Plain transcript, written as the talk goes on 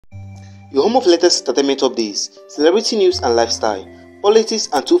Your home of latest entertainment updates, celebrity news and lifestyle, politics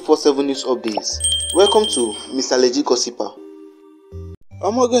and 247 news updates. Welcome to Mr. Legit Gossiper.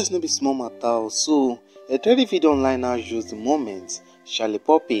 Guys, no be small matter. So a trending video online now shows the moment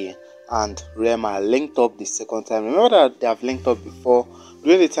Shallipopi and Rema linked up the second time. Remember that they have linked up before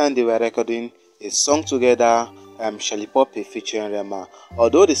during the time they were recording a song together, Shallipopi featuring Rema.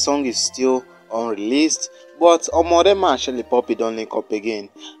 Although the song is still unreleased, but Rema and Shallipopi don't link up again.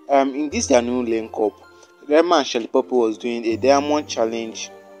 In this their new link up, Rema and Shallipopi was doing a diamond challenge.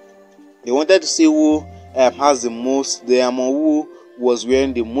 They wanted to see who has the most diamond, who was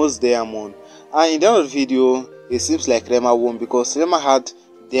wearing the most diamond. And in the end of the video, it seems like Rema won because Rema had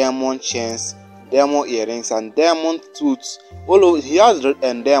diamond chains, diamond earrings, and diamond tooths all over. He has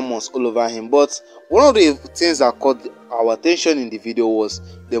diamonds all over him. But one of the things that caught our attention in the video was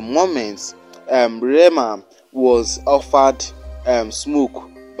the moment Rema was offered smoke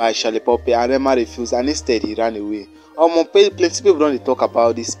by Shallipopi and Rema refused, and instead he ran away. Plenty people don't talk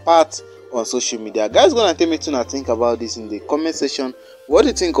about this part on social media. Guys, gonna tell me to think about this in the comment section. What do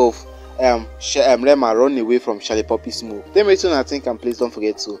you think of Rema running away from Shallipopi smoke? Tell me to think, and please don't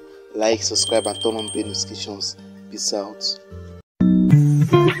forget to like, subscribe, and turn on bell notifications. Peace out.